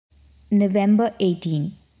November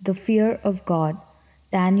 18. The Fear of God.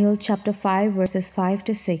 Daniel chapter 5 verses 5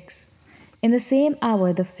 to 6. In the same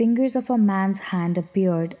hour the fingers of a man's hand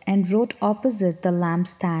appeared and wrote opposite the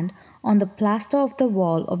lampstand on the plaster of the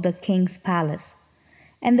wall of the king's palace.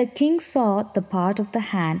 And the king saw the part of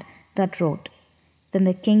the hand that wrote. Then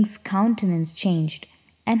the king's countenance changed,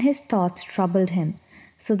 and his thoughts troubled him,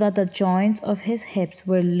 so that the joints of his hips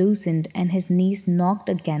were loosened and his knees knocked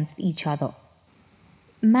against each other.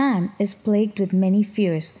 Man is plagued with many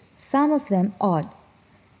fears, some of them odd.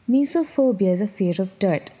 Mysophobia is a fear of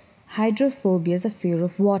dirt. Hydrophobia is a fear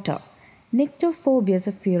of water. Nyctophobia is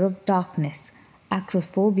a fear of darkness.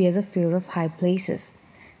 Acrophobia is a fear of high places.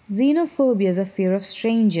 Xenophobia is a fear of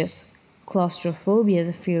strangers. Claustrophobia is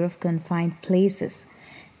a fear of confined places.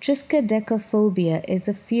 Triskaidekaphobia is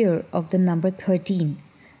the fear of the number 13.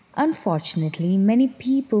 Unfortunately, many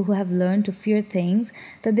people who have learned to fear things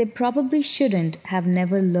that they probably shouldn't have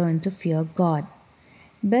never learned to fear God.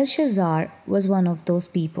 Belshazzar was one of those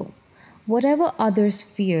people. Whatever others'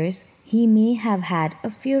 fears he may have had, a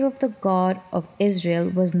fear of the God of Israel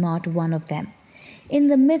was not one of them. In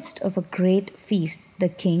the midst of a great feast, the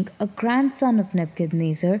king, a grandson of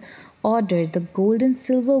Nebuchadnezzar, ordered the gold and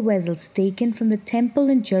silver vessels taken from the temple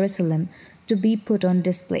in Jerusalem to be put on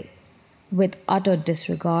display. With utter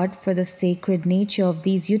disregard for the sacred nature of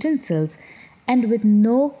these utensils, and with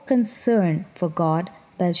no concern for God,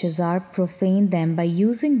 Belshazzar profaned them by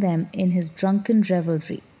using them in his drunken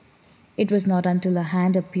revelry. It was not until a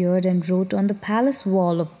hand appeared and wrote on the palace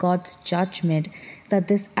wall of God's judgment that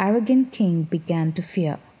this arrogant king began to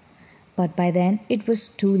fear. But by then it was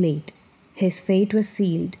too late. His fate was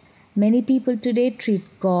sealed. Many people today treat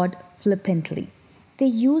God flippantly. They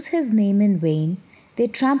use his name in vain. They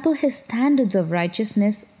trample his standards of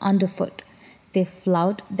righteousness underfoot. They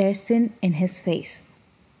flout their sin in his face.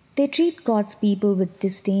 They treat God's people with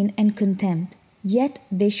disdain and contempt, yet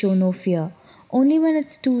they show no fear. Only when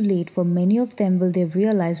it's too late for many of them will they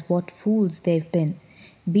realize what fools they've been.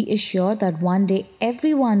 Be assured that one day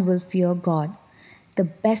everyone will fear God. The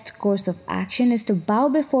best course of action is to bow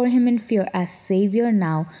before him in fear as Savior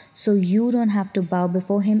now, so you don't have to bow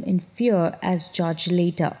before him in fear as judge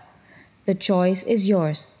later. The choice is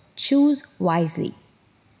yours. Choose wisely.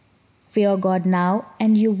 Fear God now,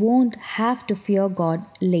 and you won't have to fear God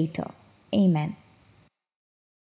later. Amen.